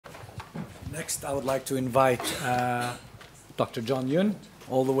Next, I would like to invite Dr. John Yun,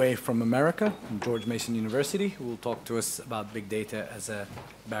 all the way from America, from George Mason University, who will talk to us about big data as a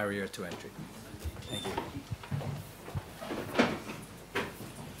barrier to entry. Thank you.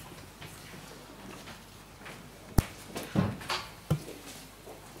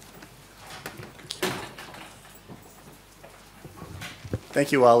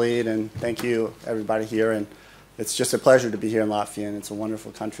 Thank you, Walid, and thank you, everybody here. And it's just a pleasure to be here in Latvia, and it's a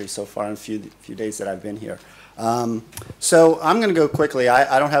wonderful country so far in a few days that I've been here. So I'm going to go quickly.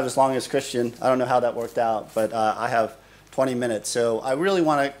 I don't have as long as Christian. I don't know how that worked out, but I have 20 minutes. So I really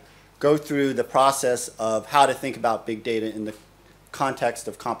want to go through the process of how to think about big data in the context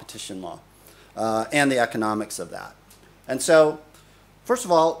of competition law and the economics of that. And so, first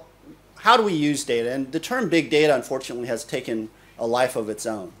of all, how do we use data? And the term big data, unfortunately, has taken a life of its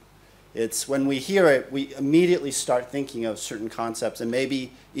own. It's when we hear it, we immediately start thinking of certain concepts, and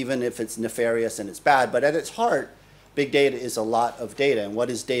maybe even if it's nefarious and it's bad, but at its heart, big data is a lot of data. And what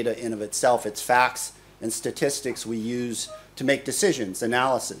is data in of itself? It's facts and statistics we use to make decisions,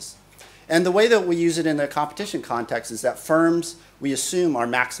 analysis. And the way that we use it in the competition context is that firms, we assume, are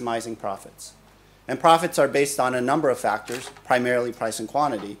maximizing profits. And profits are based on a number of factors, primarily price and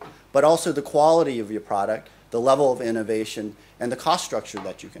quantity, but also the quality of your product, the level of innovation, and the cost structure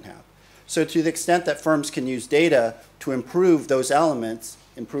that you can have. So to the extent that firms can use data to improve those elements,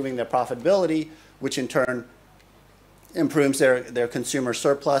 improving their profitability, which in turn improves their consumer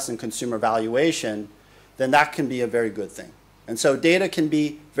surplus and consumer valuation, then that can be a very good thing. And so data can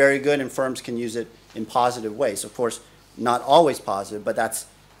be very good, and firms can use it in positive ways. Of course, not always positive, but that's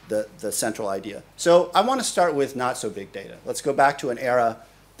the central idea. So I want to start with not so big data. Let's go back to an era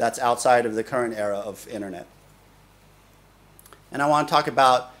that's outside of the current era of internet. And I want to talk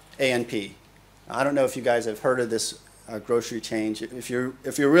about A&P. I don't know if you guys have heard of this grocery chain. If you're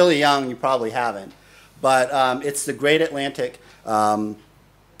really young, you probably haven't. But it's the Great Atlantic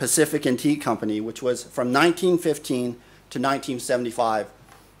Pacific and Tea Company, which was from 1915 to 1975,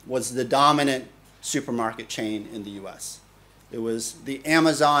 was the dominant supermarket chain in the US. It was the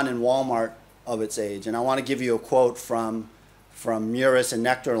Amazon and Walmart of its age. And I want to give you a quote from Muris and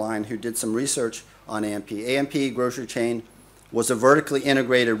Nectarline, who did some research on A&P. A&P grocery chain was a vertically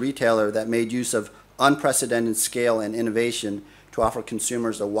integrated retailer that made use of unprecedented scale and innovation to offer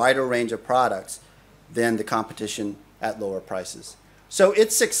consumers a wider range of products than the competition at lower prices. So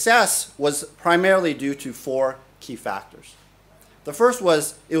its success was primarily due to four key factors. The first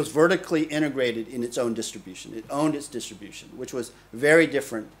was it was vertically integrated in its own distribution. It owned its distribution, which was very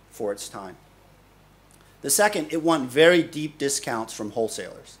different for its time. The second, it won very deep discounts from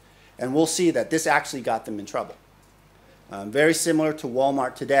wholesalers. And we'll see that this actually got them in trouble. Very similar to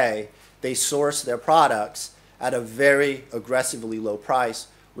Walmart today, they source their products at a very aggressively low price,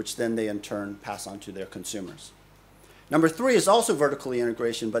 which then they in turn pass on to their consumers. Number three is also vertical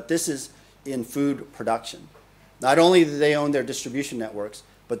integration, but this is in food production. Not only did they own their distribution networks,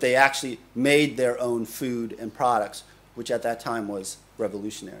 but they actually made their own food and products, which at that time was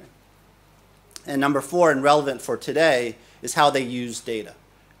revolutionary. And number four, and relevant for today, is how they use data.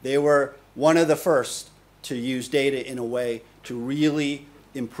 They were one of the first to use data in a way to really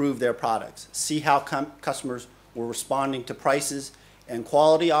improve their products, see how customers were responding to prices and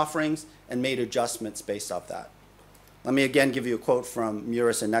quality offerings, and made adjustments based off that. Let me again give you a quote from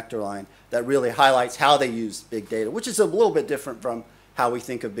Muris and Nectarline that really highlights how they use big data, which is a little bit different from how we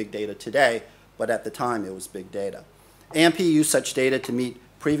think of big data today, but at the time it was big data. A&P used such data to meet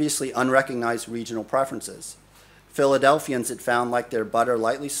previously unrecognized regional preferences. Philadelphians, it found, liked their butter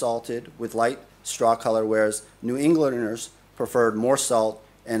lightly salted with light straw color, whereas New Englanders preferred more salt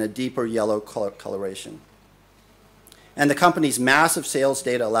and a deeper yellow coloration. And the company's massive sales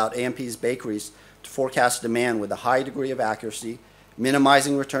data allowed A&P's bakeries to forecast demand with a high degree of accuracy,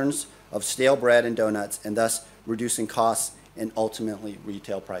 minimizing returns of stale bread and donuts, and thus reducing costs and ultimately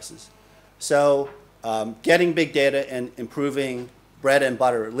retail prices. So getting big data and improving bread and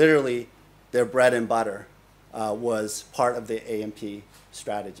butter, literally their bread and butter, was part of the A&P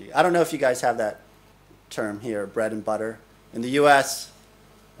strategy. I don't know if you guys have that term here, bread and butter. In the US,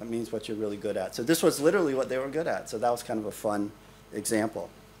 that means what you're really good at. So this was literally what they were good at. So that was kind of a fun example.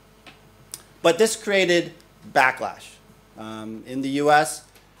 But this created backlash. In the US,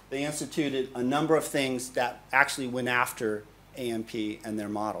 they instituted a number of things that actually went after A&P and their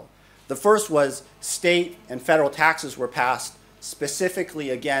model. The first was state and federal taxes were passed specifically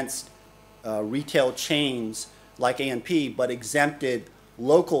against retail chains like A&P, but exempted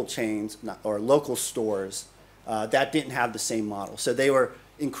local chains or local stores that didn't have the same model. So they were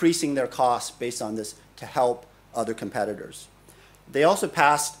increasing their costs based on this to help other competitors. They also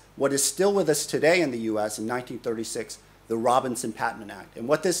passed what is still with us today in the US in 1936, the Robinson-Patman Act. And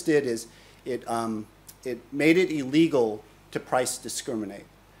what this did is it made it illegal to price discriminate.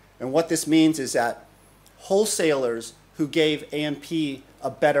 And what this means is that wholesalers who gave A&P a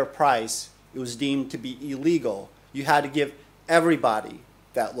better price, it was deemed to be illegal. You had to give everybody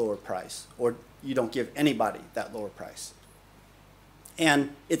that lower price, or you don't give anybody that lower price.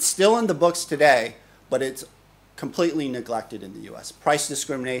 And it's still in the books today, but it's completely neglected in the US. Price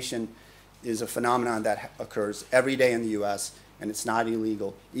discrimination is a phenomenon that occurs every day in the US, and it's not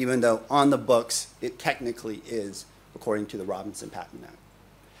illegal, even though on the books it technically is, according to the Robinson-Patman Act.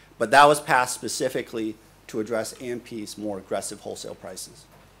 But that was passed specifically to address A&P's more aggressive wholesale prices.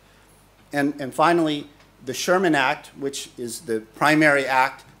 And finally, the Sherman Act, which is the primary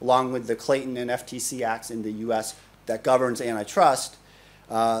act, along with the Clayton and FTC acts in the US that governs antitrust,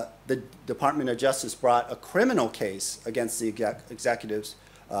 the Department of Justice brought a criminal case against the executives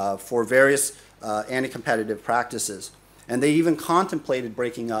for various anti-competitive practices. And they even contemplated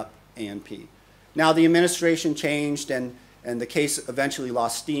breaking up A&P. Now, the administration changed, and the case eventually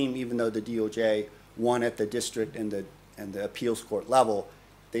lost steam, even though the DOJ won at the district and the appeals court level.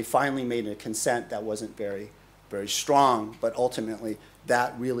 They finally made a consent that wasn't very strong, but ultimately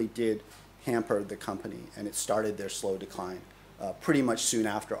that really did hamper the company, and it started their slow decline pretty much soon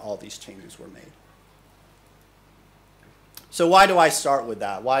after all these changes were made. So why do I start with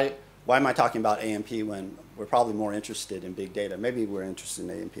that? Why am I talking about A&P when we're probably more interested in big data? Maybe we're interested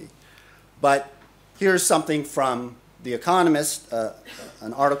in A&P. But here's something from The Economist,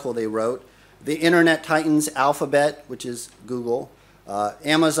 an article they wrote. The Internet Titans Alphabet, which is Google,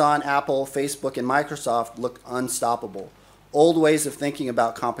 Amazon, Apple, Facebook, and Microsoft look unstoppable. Old ways of thinking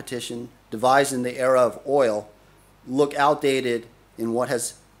about competition, devised in the era of oil, look outdated in what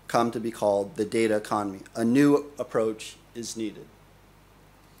has come to be called the data economy. A new approach is needed.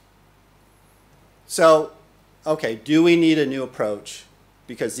 So, okay, do we need a new approach?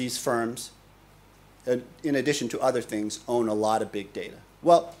 Because these firms, in addition to other things, own a lot of big data.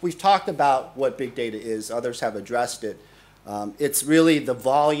 Well, we've talked about what big data is. Others have addressed it. It's really the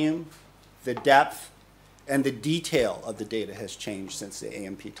volume, the depth, and the detail of the data has changed since the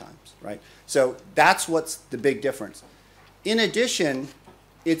A&P times, right? So that's what's the big difference. In addition,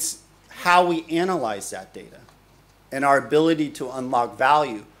 it's how we analyze that data and our ability to unlock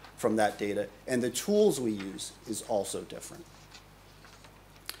value from that data, and the tools we use is also different.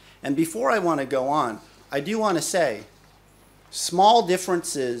 And before I want to go on, I do want to say small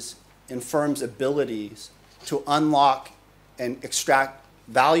differences in firms' abilities to unlock and extract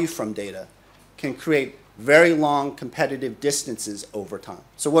value from data can create very long competitive distances over time.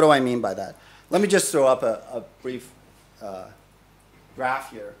 So what do I mean by that? Let me just throw up a brief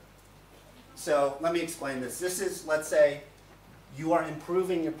graph here. So let me explain this. This is, let's say, you are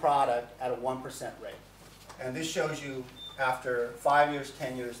improving your product at a 1% rate. And this shows you after 5 years,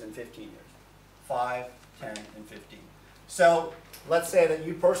 10 years, and 15 years. 5, 10, and 15. So let's say that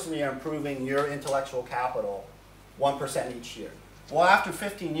you personally are improving your intellectual capital 1% each year. Well, after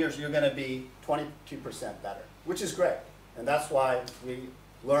 15 years, you're going to be 22% better, which is great. And that's why we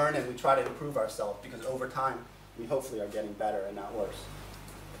learn and we try to improve ourselves, because over time, we hopefully are getting better and not worse.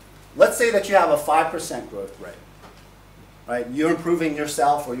 Let's say that you have a 5% growth rate. Right? You're improving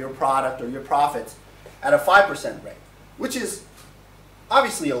yourself or your product or your profits at a 5% rate, which is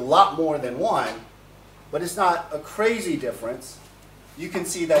obviously a lot more than 1, but it's not a crazy difference. You can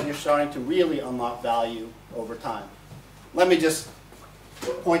see that you're starting to really unlock value over time. Let me just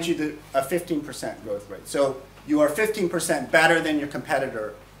point you to a 15% growth rate. So you are 15% better than your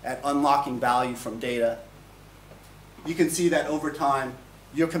competitor at unlocking value from data. You can see that over time,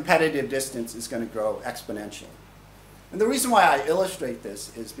 your competitive distance is going to grow exponentially. And the reason why I illustrate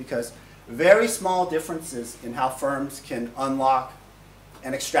this is because very small differences in how firms can unlock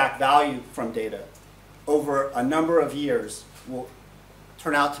and extract value from data over a number of years will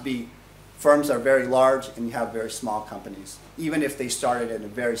turn out to be firms that are very large and you have very small companies, even if they started in a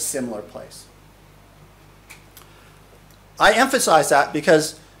very similar place. I emphasize that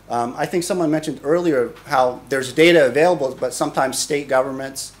because I think someone mentioned earlier how there's data available, but sometimes state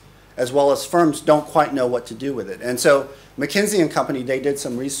governments as well as firms don't quite know what to do with it. And so McKinsey & Company, they did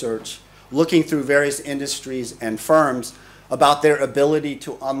some research looking through various industries and firms about their ability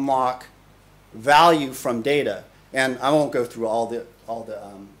to unlock value from data. And I won't go through all the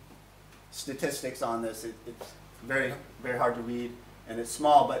statistics on this. It's very, very hard to read, and it's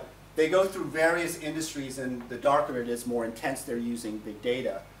small. But they go through various industries, and the darker it is, more intense they're using big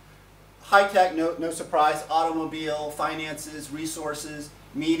data. High tech, no surprise, automobile, finances, resources,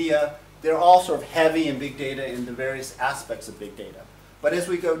 media, they're all sort of heavy in big data in the various aspects of big data. But as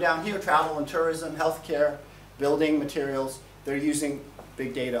we go down here, travel and tourism, healthcare, building materials, they're using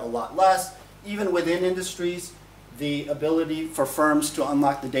big data a lot less. Even within industries, the ability for firms to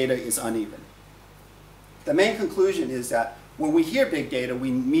unlock the data is uneven. The main conclusion is that when we hear big data, we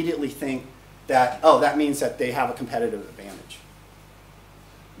immediately think that, oh, that means that they have a competitive advantage.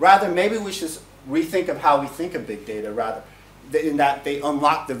 Rather, maybe we should rethink of how we think of big data, rather, in that they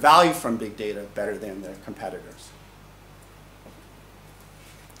unlock the value from big data better than their competitors.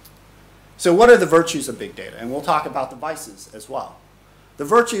 So what are the virtues of big data? And we'll talk about the vices as well. The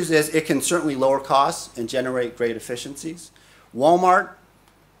virtues is it can certainly lower costs and generate great efficiencies. Walmart,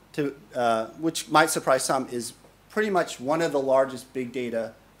 which might surprise some, is pretty much one of the largest big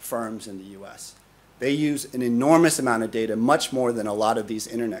data firms in the US. They use an enormous amount of data, much more than a lot of these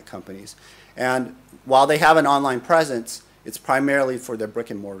internet companies. And while they have an online presence, it's primarily for their brick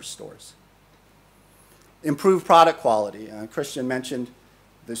and mortar stores. Improved product quality. Christian mentioned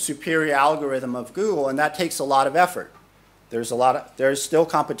the superior algorithm of Google, and that takes a lot of effort. There's still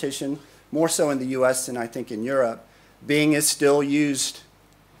competition, more so in the US than I think in Europe. Bing is still used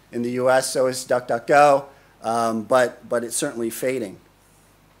in the US, so is DuckDuckGo, but it's certainly fading.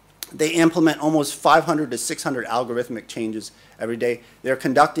 They implement almost 500 to 600 algorithmic changes every day. They're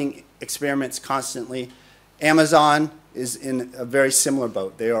conducting experiments constantly. Amazon is in a very similar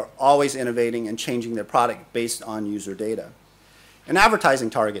boat. They are always innovating and changing their product based on user data. And advertising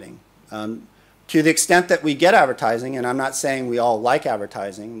targeting. To the extent that we get advertising, and I'm not saying we all like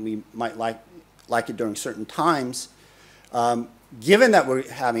advertising, we might like it during certain times, given that we're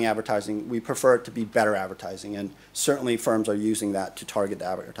having advertising, we prefer it to be better advertising, and certainly firms are using that to target the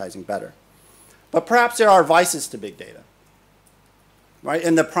advertising better. But perhaps there are vices to big data, right?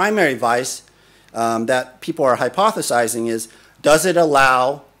 And the primary vice that people are hypothesizing is, does it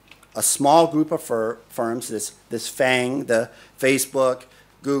allow a small group of firms, this FANG, the Facebook,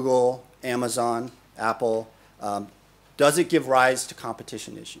 Google, Amazon, Apple, does it give rise to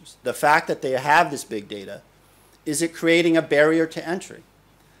competition issues? The fact that they have this big data, is it creating a barrier to entry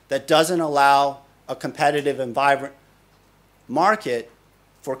that doesn't allow a competitive and vibrant market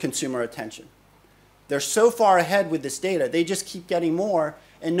for consumer attention? They're so far ahead with this data, they just keep getting more,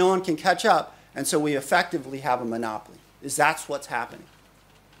 and no one can catch up, and so we effectively have a monopoly. That's what's happening.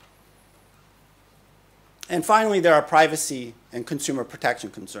 And finally, there are privacy and consumer protection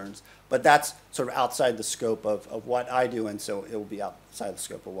concerns, but that's sort of outside the scope of what I do, and so it will be outside the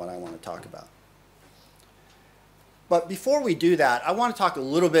scope of what I want to talk about. But before we do that, I want to talk a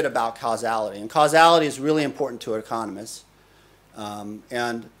little bit about causality. And causality is really important to economists.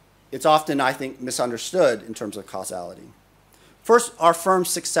 And it's often, I think, misunderstood in terms of causality. First, are firms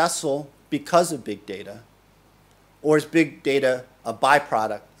successful because of big data? Or is big data a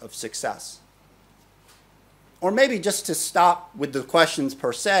byproduct of success? Or maybe just to stop with the questions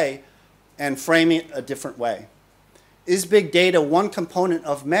per se and frame it a different way. Is big data one component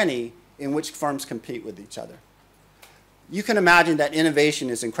of many in which firms compete with each other? You can imagine that innovation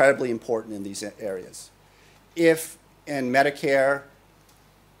is incredibly important in these areas. If in Medicare,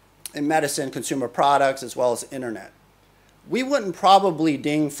 in medicine, consumer products, as well as internet, we wouldn't probably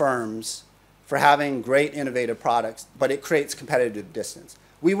ding firms for having great innovative products, but it creates competitive distance.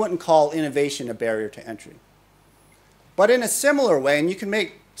 We wouldn't call innovation a barrier to entry. But in a similar way, and you can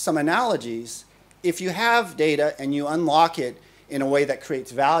make some analogies, if you have data and you unlock it in a way that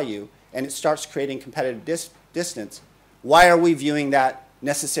creates value and it starts creating competitive distance, why are we viewing that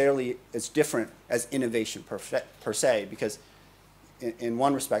necessarily as different as innovation per se? Because in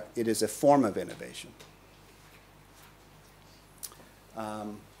one respect, it is a form of innovation.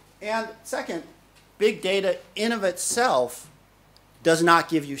 And second, big data in of itself does not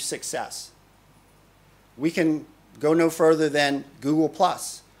give you success. We can go no further than Google+.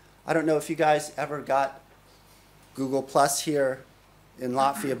 I don't know if you guys ever got Google+ here in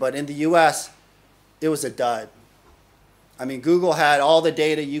Latvia, but in the US, it was a dud. I mean, Google had all the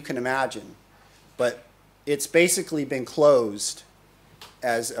data you can imagine, but it's basically been closed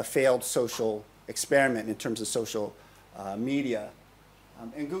as a failed social experiment in terms of social media.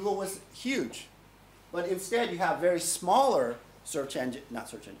 And Google was huge. But instead, you have very smaller search engine, not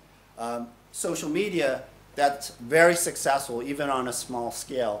search engine, social media that's very successful, even on a small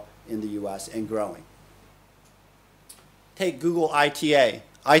scale in the US and growing. Take Google ITA.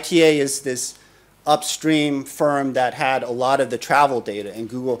 ITA is this upstream firm that had a lot of the travel data, and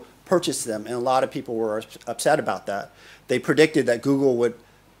Google purchased them, and a lot of people were upset about that. They predicted that Google would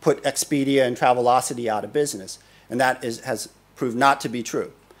put Expedia and Travelocity out of business, and that has proved not to be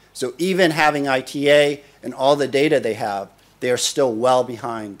true. So even having ITA and all the data they have, they are still well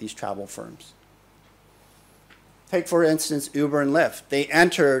behind these travel firms. Take, for instance, Uber and Lyft. They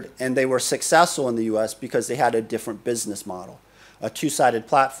entered and they were successful in the US because they had a different business model, a two-sided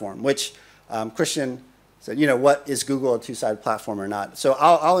platform, which Christian said, you know, what is Google, a two-sided platform or not? So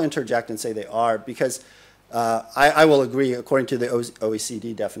I'll interject and say they are, because I will agree, according to the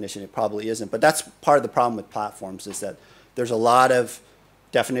OECD definition, it probably isn't. But that's part of the problem with platforms, is that there's a lot of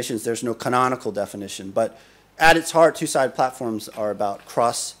definitions. There's no canonical definition. But at its heart, two-sided platforms are about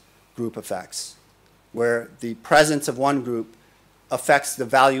cross-group effects, where the presence of one group affects the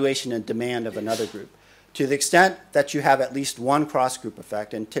valuation and demand of another group. To the extent that you have at least one cross-group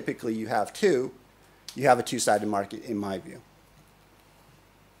effect, and typically you have two, you have a two-sided market, in my view.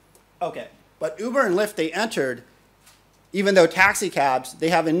 Okay, but Uber and Lyft, they entered, even though taxi cabs, they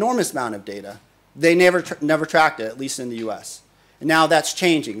have enormous amount of data. They never tracked it, at least in the US. And now that's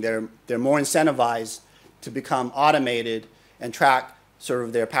changing. They're more incentivized to become automated and track sort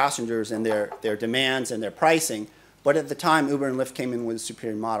of their passengers and their demands and their pricing. But at the time, Uber and Lyft came in with a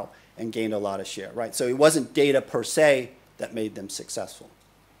superior model and gained a lot of share, right? So it wasn't data per se that made them successful.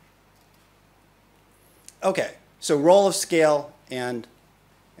 Okay, so role of scale and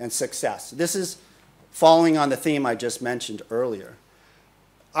success. This is following on the theme I just mentioned earlier.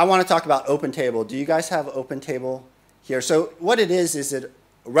 I want to talk about OpenTable. Do you guys have OpenTable here? So what it is a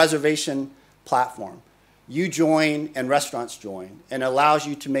reservation platform. You join and restaurants join, and it allows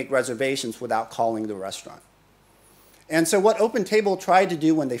you to make reservations without calling the restaurant. And so what OpenTable tried to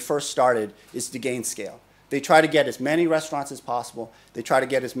do when they first started is to gain scale. They try to get as many restaurants as possible. They try to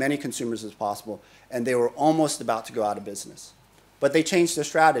get as many consumers as possible. And they were almost about to go out of business. But they changed their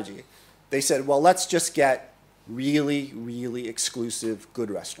strategy. They said, well, let's just get really, really exclusive good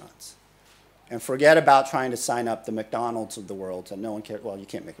restaurants. And forget about trying to sign up the McDonald's of the world. And no one cares. Well, you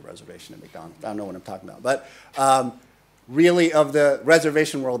can't make a reservation at McDonald's. I don't know what I'm talking about. But really, of the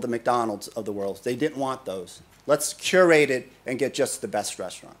reservation world, the McDonald's of the world, they didn't want those. Let's curate it and get just the best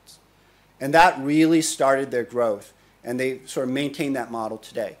restaurants. And that really started their growth. And they sort of maintain that model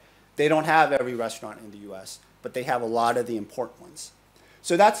today. They don't have every restaurant in the US, but they have a lot of the important ones.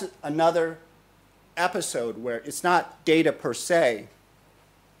 So that's another episode where it's not data per se,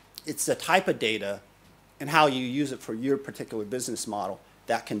 it's the type of data and how you use it for your particular business model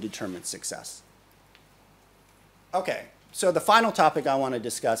that can determine success. Okay, so the final topic I want to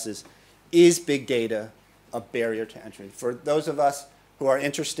discuss is big data a barrier to entry? For those of us who are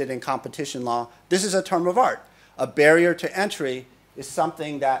interested in competition law, this is a term of art. A barrier to entry is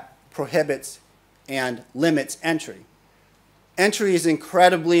something that prohibits and limits entry. Entry is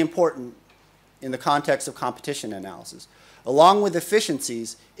incredibly important in the context of competition analysis. Along with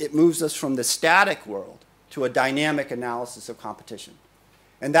efficiencies, it moves us from the static world to a dynamic analysis of competition.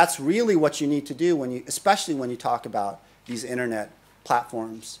 And that's really what you need to do, when you, especially when you talk about these internet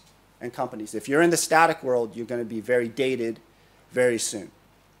platforms and companies. If you're in the static world, you're going to be very dated very soon.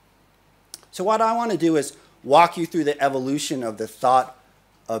 So what I want to do is walk you through the evolution of the thought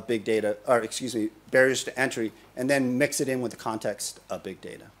of big data, or excuse me, barriers to entry, and then mix it in with the context of big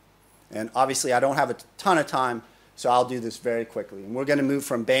data. And obviously, I don't have a ton of time, so I'll do this very quickly. And we're going to move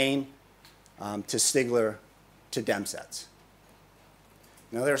from Bain to Stigler to Demsetz.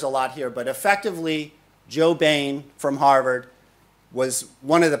 Now, there's a lot here, but effectively, Joe Bain from Harvard was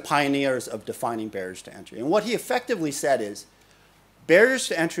one of the pioneers of defining barriers to entry. And what he effectively said is, barriers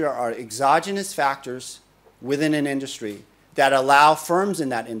to entry are exogenous factors within an industry that allow firms in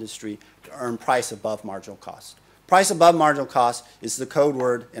that industry to earn price above marginal cost. Price above marginal cost is the code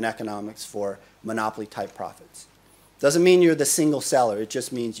word in economics for monopoly-type profits. Doesn't mean you're the single seller. It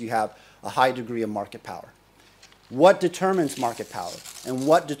just means you have a high degree of market power. What determines market power? And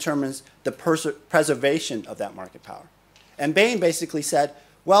what determines the preservation of that market power? And Bain basically said,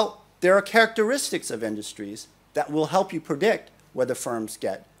 well, there are characteristics of industries that will help you predict whether firms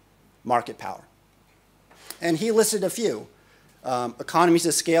get market power. And he listed a few. Economies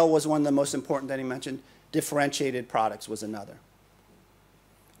of scale was one of the most important that he mentioned. Differentiated products was another.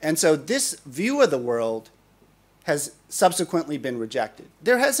 And so this view of the world has subsequently been rejected.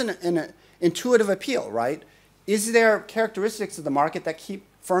 There has an intuitive appeal, right? Is there characteristics of the market that keep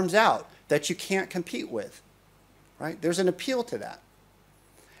firms out, that you can't compete with, right? There's an appeal to that.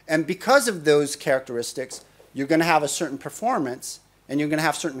 And because of those characteristics, you're going to have a certain performance, and you're going to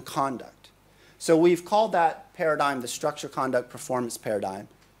have certain conduct. So we've called that paradigm the structure, conduct, performance paradigm,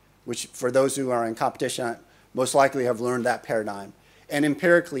 which for those who are in competition most likely have learned that paradigm. And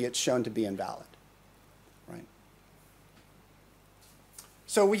empirically, it's shown to be invalid, right?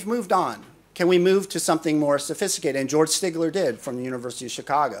 So we've moved on. Can we move to something more sophisticated? And George Stigler did from the University of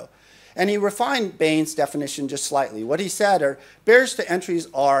Chicago. And he refined Bain's definition just slightly. What he said are barriers to entries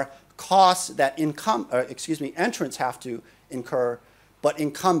are costs that entrants have to incur, but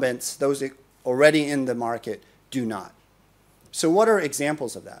incumbents, those already in the market, do not. So what are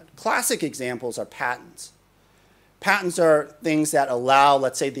examples of that? Classic examples are patents. Patents are things that allow,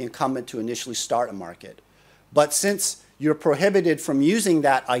 let's say, the incumbent to initially start a market. But since you're prohibited from using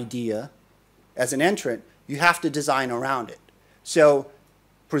that idea as an entrant, you have to design around it. So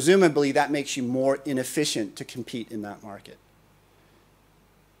presumably that makes you more inefficient to compete in that market.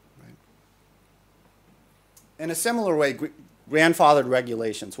 Right. In a similar way, grandfathered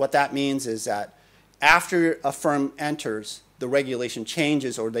regulations, what that means is that after a firm enters, the regulation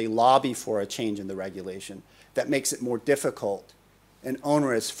changes or they lobby for a change in the regulation that makes it more difficult and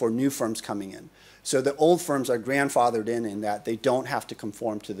onerous for new firms coming in. So the old firms are grandfathered in that they don't have to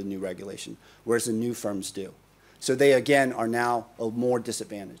conform to the new regulation, whereas the new firms do. So they, again, are now more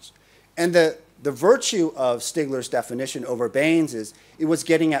disadvantaged. And the virtue of Stigler's definition over Bain's is it was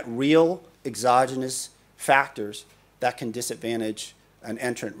getting at real exogenous factors that can disadvantage an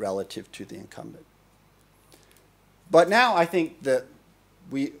entrant relative to the incumbent. But now I think the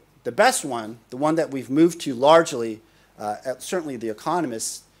best one, the one that we've moved to largely, certainly the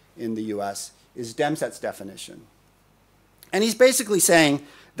economists in the US, is Demset's definition. And he's basically saying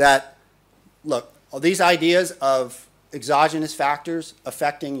that, look, these ideas of exogenous factors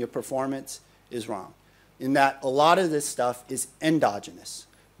affecting your performance is wrong, in that a lot of this stuff is endogenous.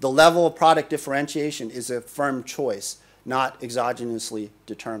 The level of product differentiation is a firm choice, not exogenously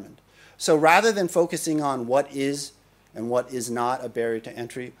determined. So rather than focusing on what is and what is not a barrier to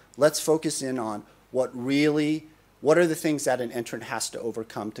entry, let's focus in on what are the things that an entrant has to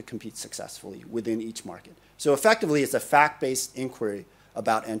overcome to compete successfully within each market. So effectively, it's a fact-based inquiry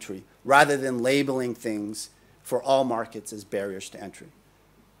about entry, rather than labeling things for all markets as barriers to entry.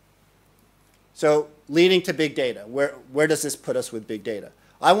 So leading to big data, where does this put us with big data?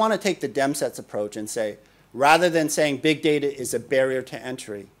 I want to take the Demset's approach and say, rather than saying big data is a barrier to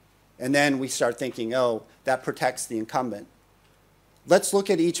entry, and then we start thinking, oh, that protects the incumbent. Let's look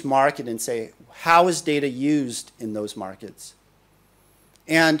at each market and say, how is data used in those markets?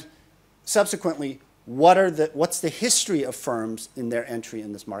 And subsequently, what's the history of firms in their entry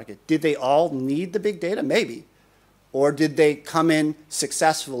in this market? Did they all need the big data? Maybe. Or did they come in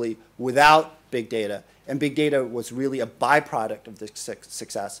successfully without big data? And big data was really a byproduct of the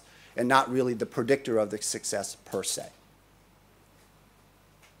success and not really the predictor of the success per se.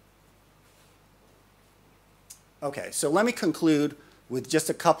 Okay, so let me conclude with just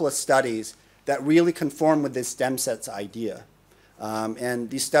a couple of studies that really conform with this Demset's idea. And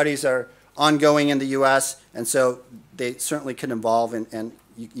these studies are ongoing in the US, and so they certainly can evolve, and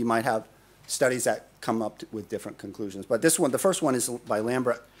you might have studies that come up with different conclusions. But this one, the first one is by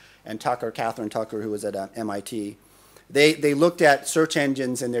Lambert and Tucker, Catherine Tucker, who was at MIT. They looked at search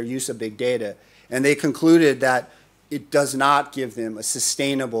engines and their use of big data, and they concluded that it does not give them a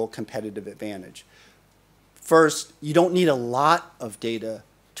sustainable competitive advantage. First, you don't need a lot of data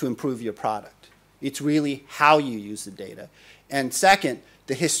to improve your product. It's really how you use the data. And second,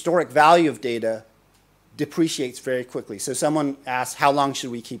 the historic value of data depreciates very quickly. So someone asks, how long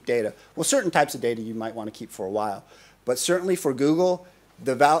should we keep data? Well, certain types of data you might want to keep for a while. But certainly for Google,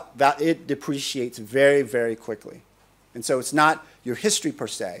 it depreciates very, very quickly. And so it's not your history per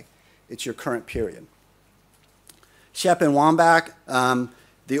se, it's your current period. Shep and Wambach,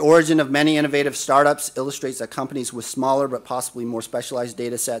 the origin of many innovative startups illustrates that companies with smaller but possibly more specialized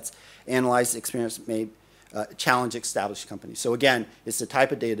data sets analyze the experience may challenge established companies. So again, it's the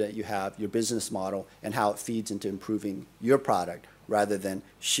type of data you have, your business model, and how it feeds into improving your product rather than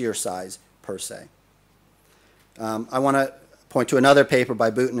sheer size per se. I want to point to another paper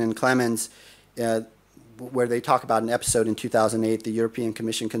by Boutin and Clemens where they talk about an episode in 2008. The European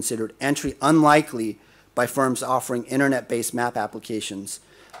Commission considered entry unlikely by firms offering internet-based map applications.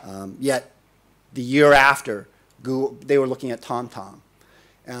 Yet the year after, Google, they were looking at TomTom.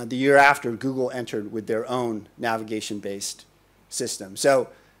 The year after, Google entered with their own navigation-based system. So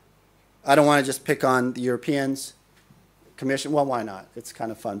I don't want to just pick on the Europeans Commission. Well, why not? It's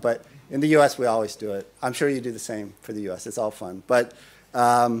kind of fun. But in the US, we always do it. I'm sure you do the same for the US. It's all fun. But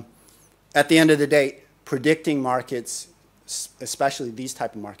at the end of the day, predicting markets, especially these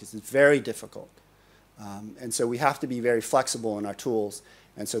type of markets, is very difficult. And so we have to be very flexible in our tools.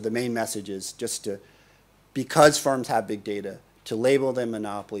 And so the main message is just to, because firms have big data, to label them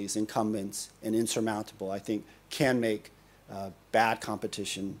monopolies, incumbents, and insurmountable, I think, can make bad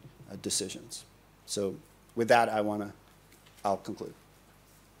competition decisions. So with that, I'll conclude.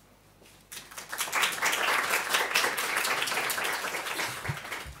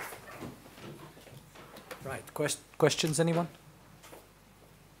 Right. Questions, anyone?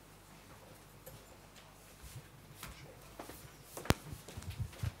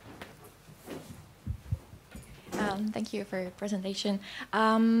 Thank you for your presentation.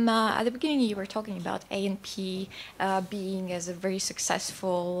 At the beginning, you were talking about A&P being as a very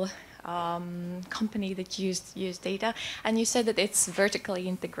successful company that used data, and you said that it's vertically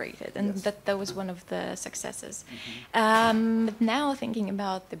integrated, and Yes. that was one of the successes. But now thinking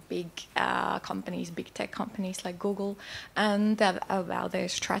about the big companies, big tech companies like Google, and about their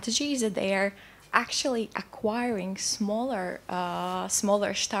strategies, that they are actually acquiring smaller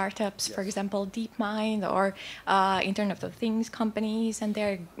startups, Yes. for example, DeepMind or Internet of Things companies, and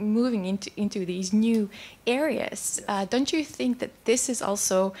they're moving into these new areas. Yes. Don't you think that this is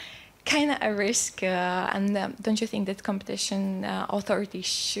also kind of a risk, and don't you think that competition authorities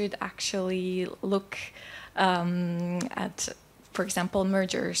should actually look at, for example,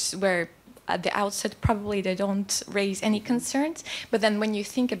 mergers where at the outset probably they don't raise any concerns, but then when you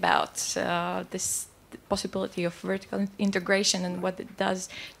think about this possibility of vertical integration and what it does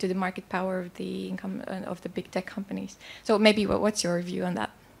to the market power of the income of the big tech companies. So maybe what's your view on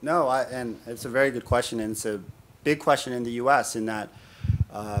that? No, and it's a very good question, and it's a big question in the U.S. in that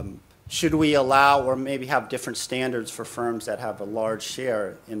should we allow or maybe have different standards for firms that have a large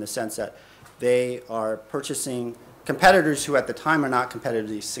share, in the sense that they are purchasing competitors who at the time are not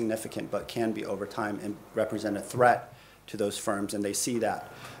competitively significant but can be over time and represent a threat to those firms, and they see that.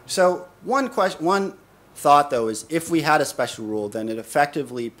 So one thought, though, is if we had a special rule, then it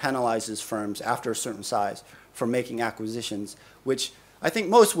effectively penalizes firms after a certain size for making acquisitions, which I think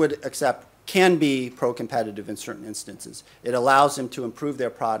most would accept can be pro-competitive in certain instances. It allows them to improve their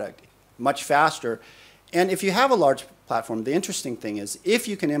product much faster. And if you have a large platform, the interesting thing is if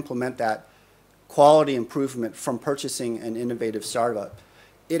you can implement that quality improvement from purchasing an innovative startup,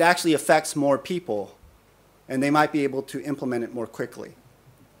 it actually affects more people, and they might be able to implement it more quickly.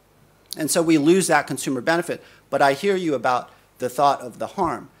 And so we lose that consumer benefit. But I hear you about the thought of the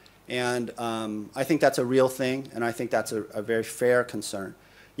harm. And I think that's a real thing, and I think that's a very fair concern.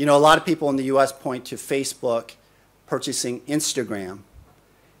 You know, a lot of people in the U.S. point to Facebook purchasing Instagram,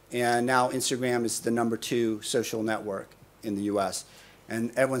 and now Instagram is the #2 social network in the U.S.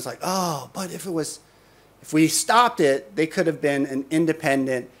 And everyone's like, oh, but if we stopped it, they could have been an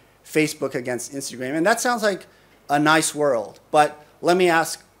independent Facebook against Instagram. And that sounds like a nice world. But let me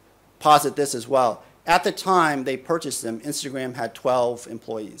posit this as well. At the time they purchased them, Instagram had 12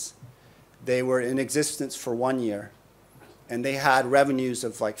 employees. They were in existence for 1 year, and they had revenues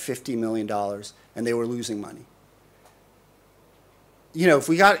of like $50 million, and they were losing money. You know, if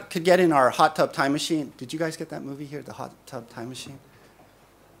we could get in our hot tub time machine. Did you guys get that movie here, the hot tub time machine?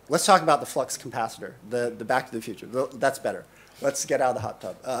 Let's talk about the flux capacitor, the Back to the Future. That's better. Let's get out of the hot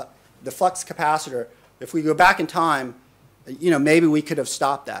tub. The flux capacitor, if we go back in time, you know, maybe we could have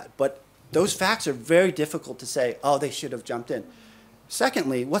stopped that. But those facts are very difficult to say, oh, they should have jumped in.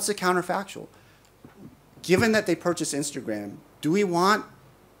 Secondly, what's the counterfactual? Given that they purchased Instagram, do we want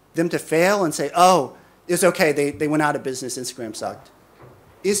them to fail and say, oh, it's okay, they went out of business, Instagram sucked?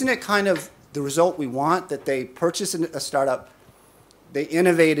 Isn't it kind of the result we want, that they purchased a startup, they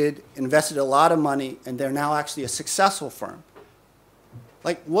innovated, invested a lot of money, and they're now actually a successful firm?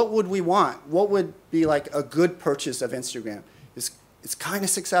 Like, what would we want? What would be like a good purchase of Instagram? It's kind of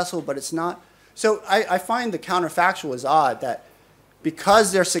successful, but it's not. So I find the counterfactual is odd, that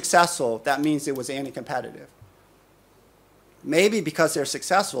because they're successful, that means it was anti-competitive. Maybe because they're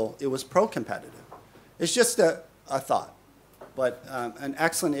successful, it was pro-competitive. It's just a thought, but an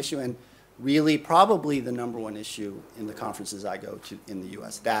excellent issue, and really probably the #1 issue in the conferences I go to in the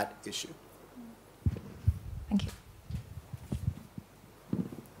U.S., that issue. Thank you.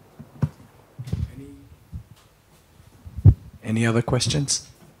 Any other questions?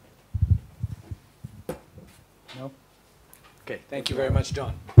 No? Okay, thank you very much,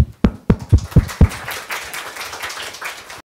 John.